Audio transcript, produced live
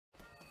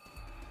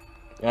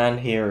And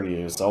here he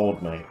is,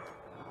 old mate.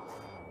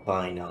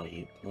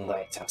 Finally,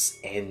 let us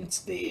end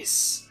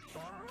this.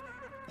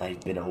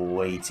 I've been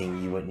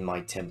awaiting you in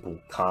my temple.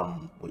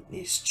 Come,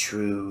 witness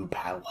true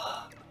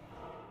power.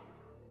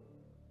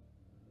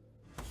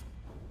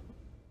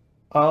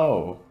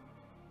 Oh.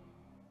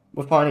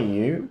 We're finding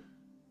you?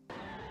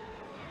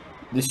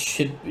 This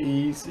should be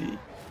easy,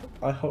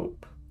 I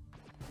hope.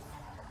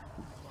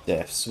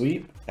 Death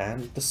Sweep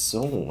and the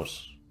sword.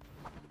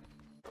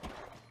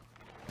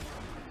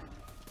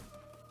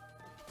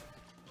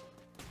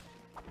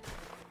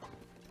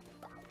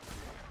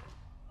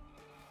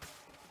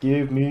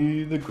 Give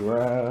me the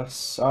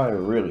grass. I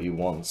really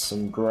want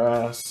some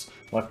grass.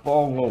 My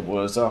follower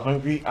was a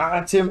hungry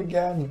item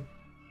again.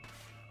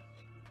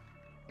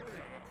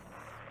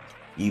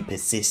 You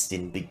persist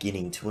in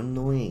beginning to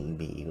annoying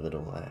me,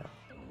 little lamb.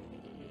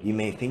 You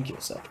may think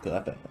yourself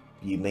clever.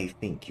 You may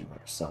think you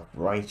are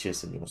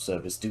self-righteous in your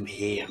service to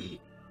him.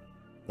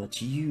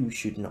 But you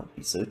should not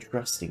be so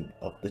trusting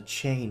of the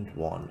Chained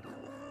One.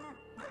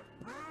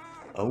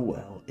 Oh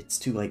well, it's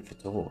too late for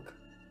talk.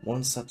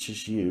 One such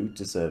as you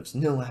deserves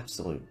no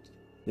absolute.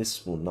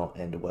 This will not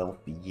end well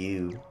for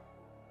you.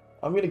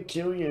 I'm gonna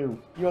kill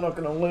you. You're not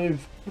gonna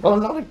live. Oh,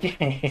 not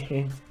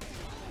again.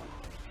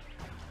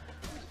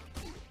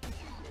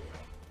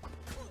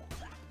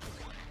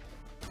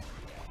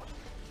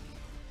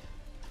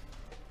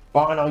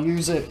 Fine, I'll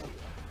use it.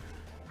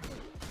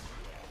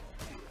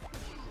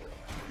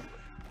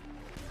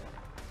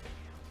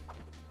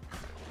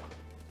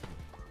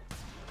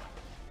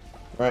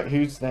 Right,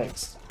 who's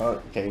next?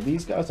 Okay,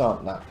 these guys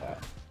aren't that bad.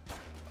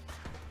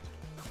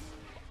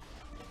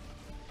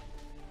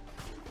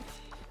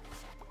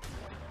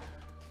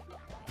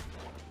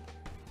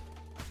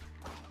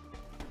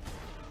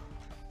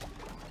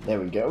 There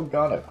we go,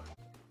 got it.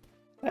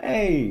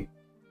 Hey!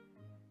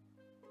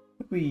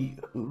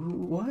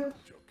 What?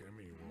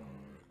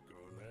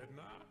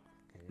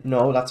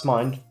 No, that's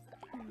mine.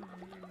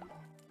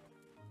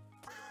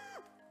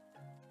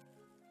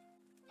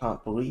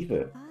 Can't believe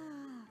it.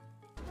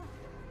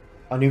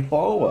 A new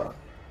follower.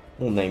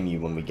 We'll name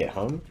you when we get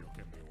home.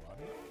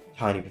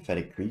 Tiny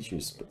pathetic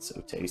creatures, but so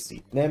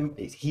tasty. Then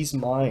he's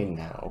mine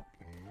now.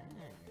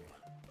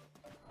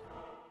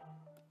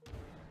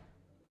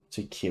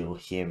 To kill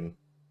him.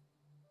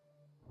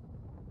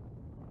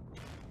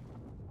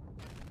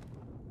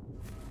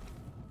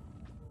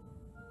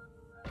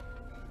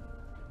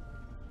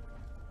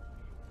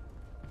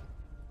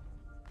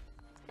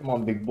 Come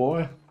on, big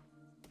boy.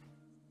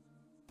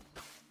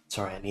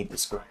 Sorry, I need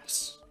this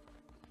grass.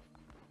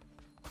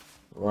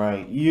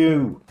 Right,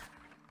 you!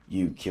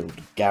 You killed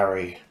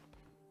Gary.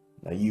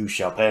 Now you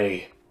shall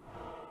pay.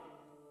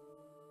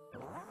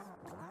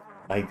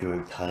 I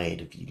grow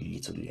tired of you,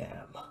 little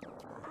lamb.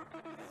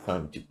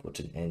 Time to put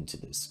an end to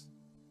this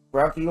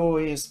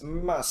glorious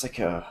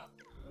massacre.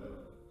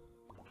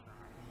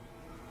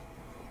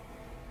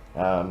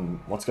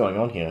 What's going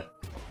on here?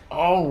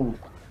 Oh!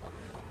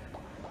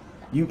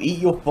 You eat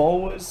your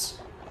followers?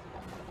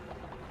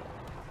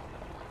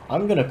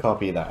 I'm gonna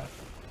copy that.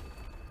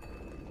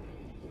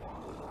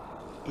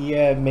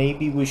 Yeah,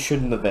 maybe we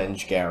shouldn't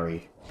avenge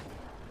Gary.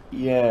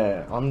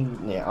 Yeah,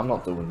 I'm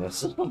not doing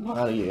this. I'm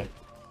out of here.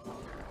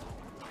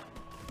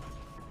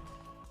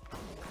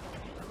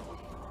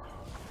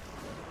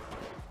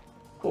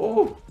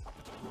 Oh!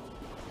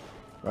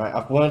 Right,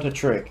 I've learned a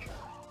trick.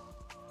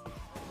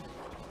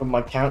 From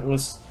my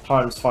countless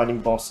times fighting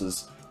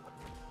bosses.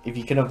 If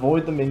you can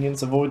avoid the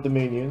minions,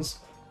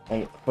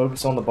 and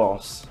focus on the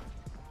boss.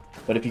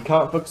 But if you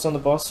can't focus on the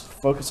boss,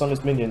 focus on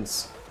his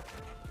minions.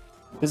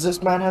 Because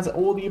this man has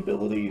all the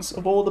abilities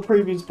of all the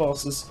previous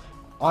bosses.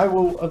 I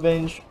will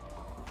avenge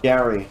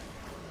Gary.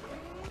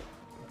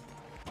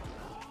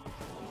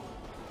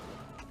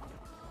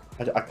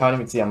 I can't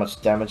even see how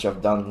much damage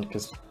I've done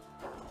because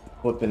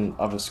flipping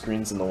other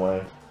screens in the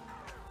way.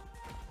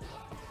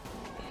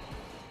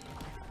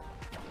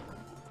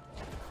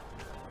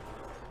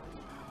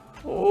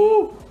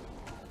 Oh!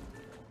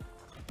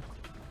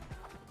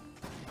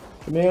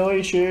 Come here,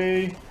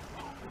 Leishi.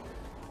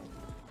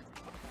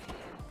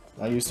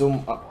 Are you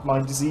still up my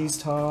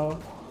diseased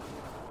heart?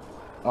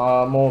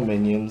 More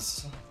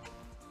minions.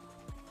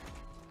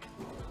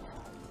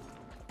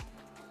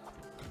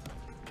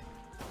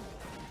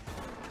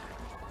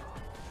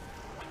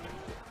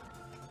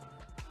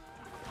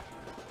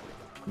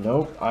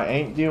 Nope, I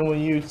ain't dealing with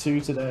you two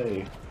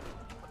today.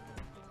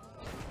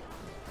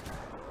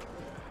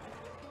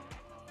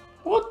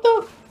 What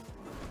the?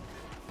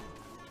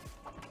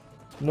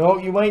 No,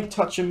 you ain't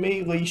touching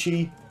me,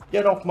 Leishi.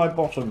 Get off my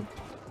bottom.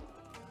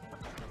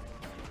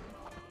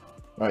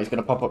 Right, he's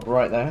gonna pop up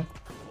right there.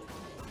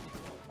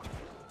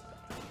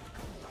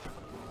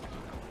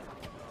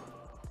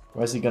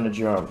 Where's he gonna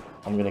jump?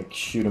 I'm gonna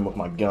shoot him with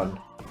my gun.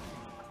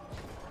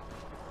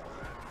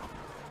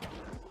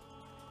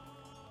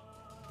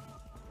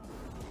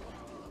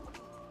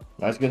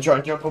 Now he's gonna try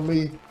and jump on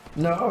me.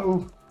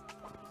 No!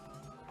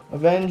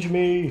 Avenge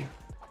me!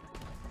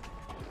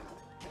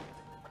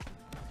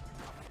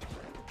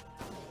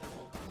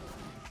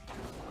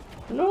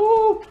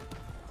 No!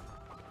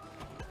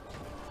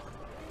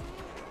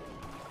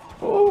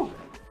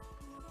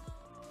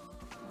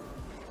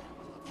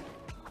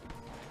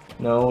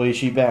 No, is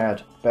she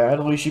bad?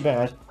 Badly she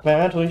bad.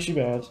 Badly she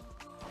bad.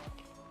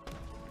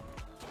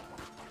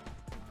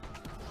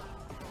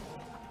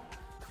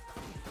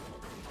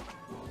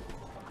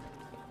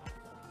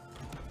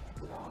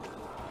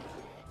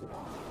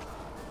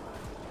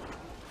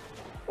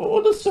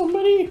 Oh, there's so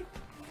many!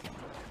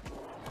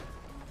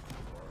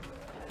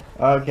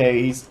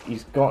 Okay,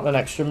 he's got an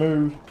extra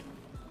move.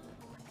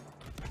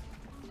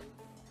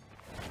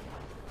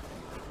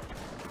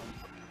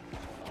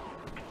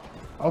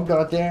 Oh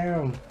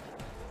goddamn!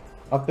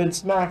 I've been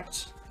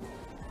smacked!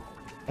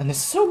 And there's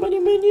so many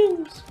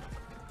minions!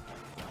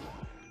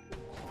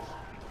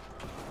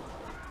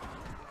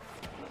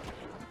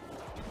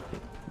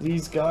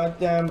 These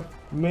goddamn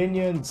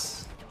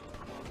minions!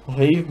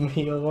 Leave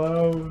me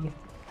alone!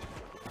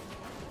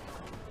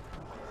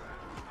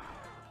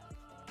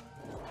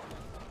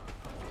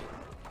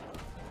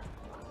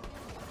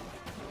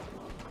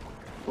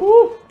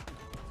 Ooh!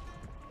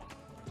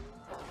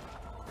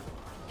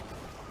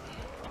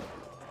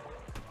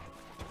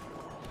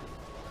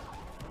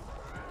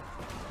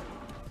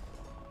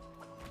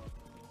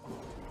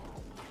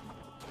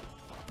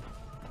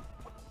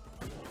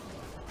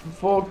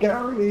 For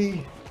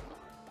Gary!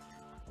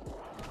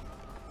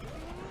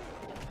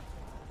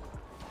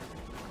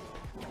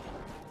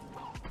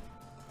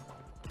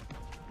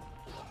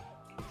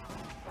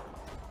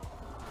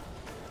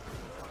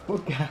 For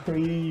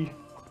Gary!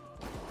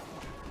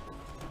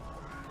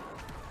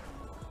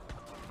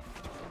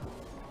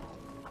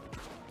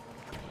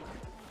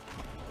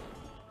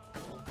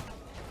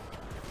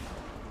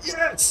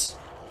 Yes!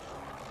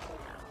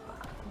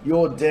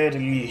 You're dead,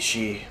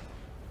 Lishi.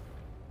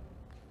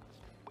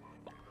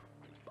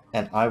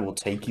 And I will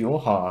take your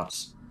heart.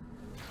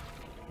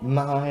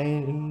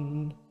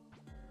 Mine.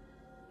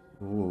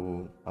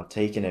 Ooh, I'm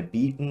taking a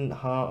beaten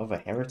heart of a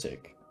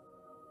heretic.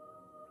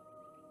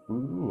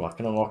 Ooh, I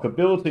can unlock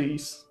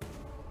abilities.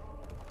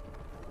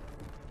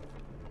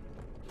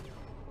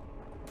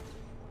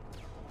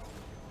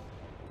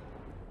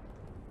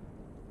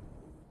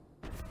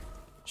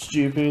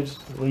 Stupid,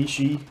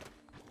 Lishi.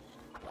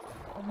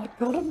 Oh my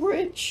god, I'm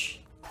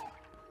rich!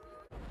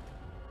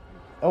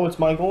 Oh, it's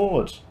my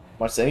lord,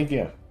 my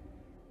savior.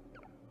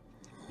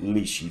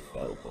 Lishi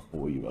fell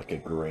before you like a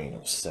grain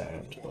of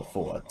sand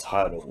before a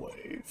tidal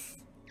wave.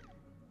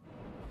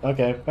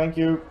 Okay, thank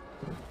you.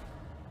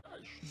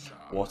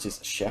 What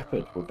is a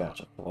shepherd without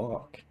a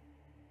flock?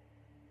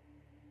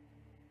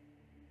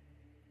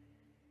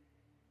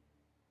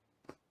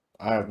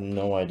 I have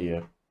no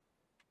idea.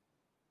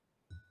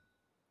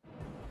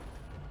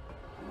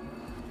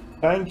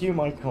 Thank you,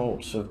 my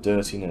cult of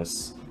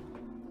dirtiness,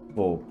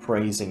 for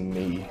praising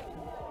me.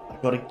 I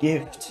got a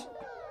gift.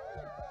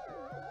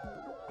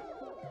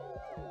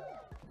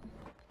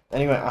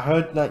 Anyway, I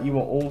heard that you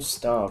were all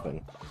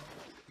starving.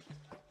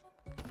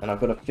 And I've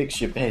got to fix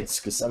your beds,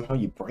 because somehow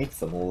you break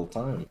them all the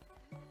time.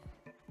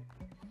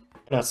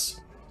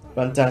 That's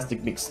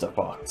fantastic mixed up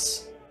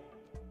parts.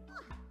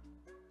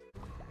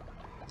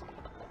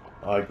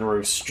 I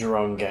grew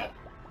stronger.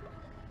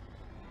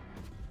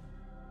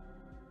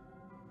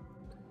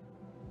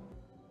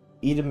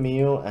 Eat a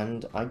meal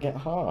and I get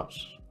heart.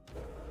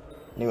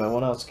 Anyway,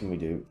 what else can we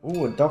do?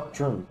 Ooh, a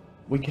doctrine.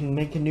 We can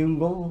make a new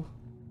law.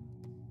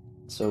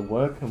 So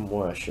work and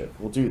worship.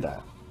 We'll do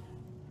that.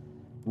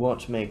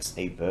 What makes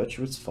a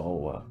virtuous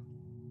follower?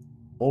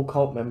 All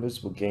cult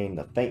members will gain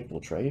the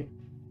fateful trait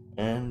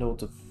and will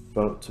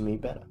devote to me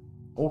better.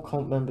 All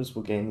cult members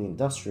will gain the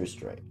industrious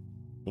trait.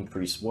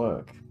 Increase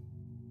work.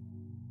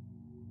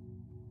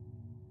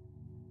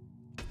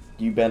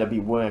 You better be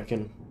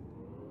working.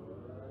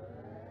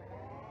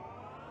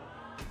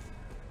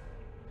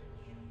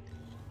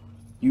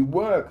 You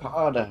work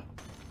harder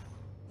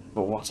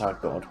for what our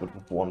god would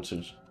have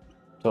wanted.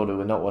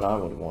 Totally not what I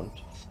would want.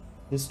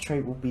 This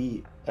trait will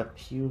be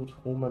appealed to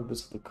all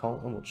members of the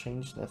cult and will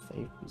change their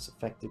faith is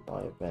affected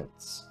by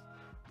events.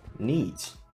 Neat.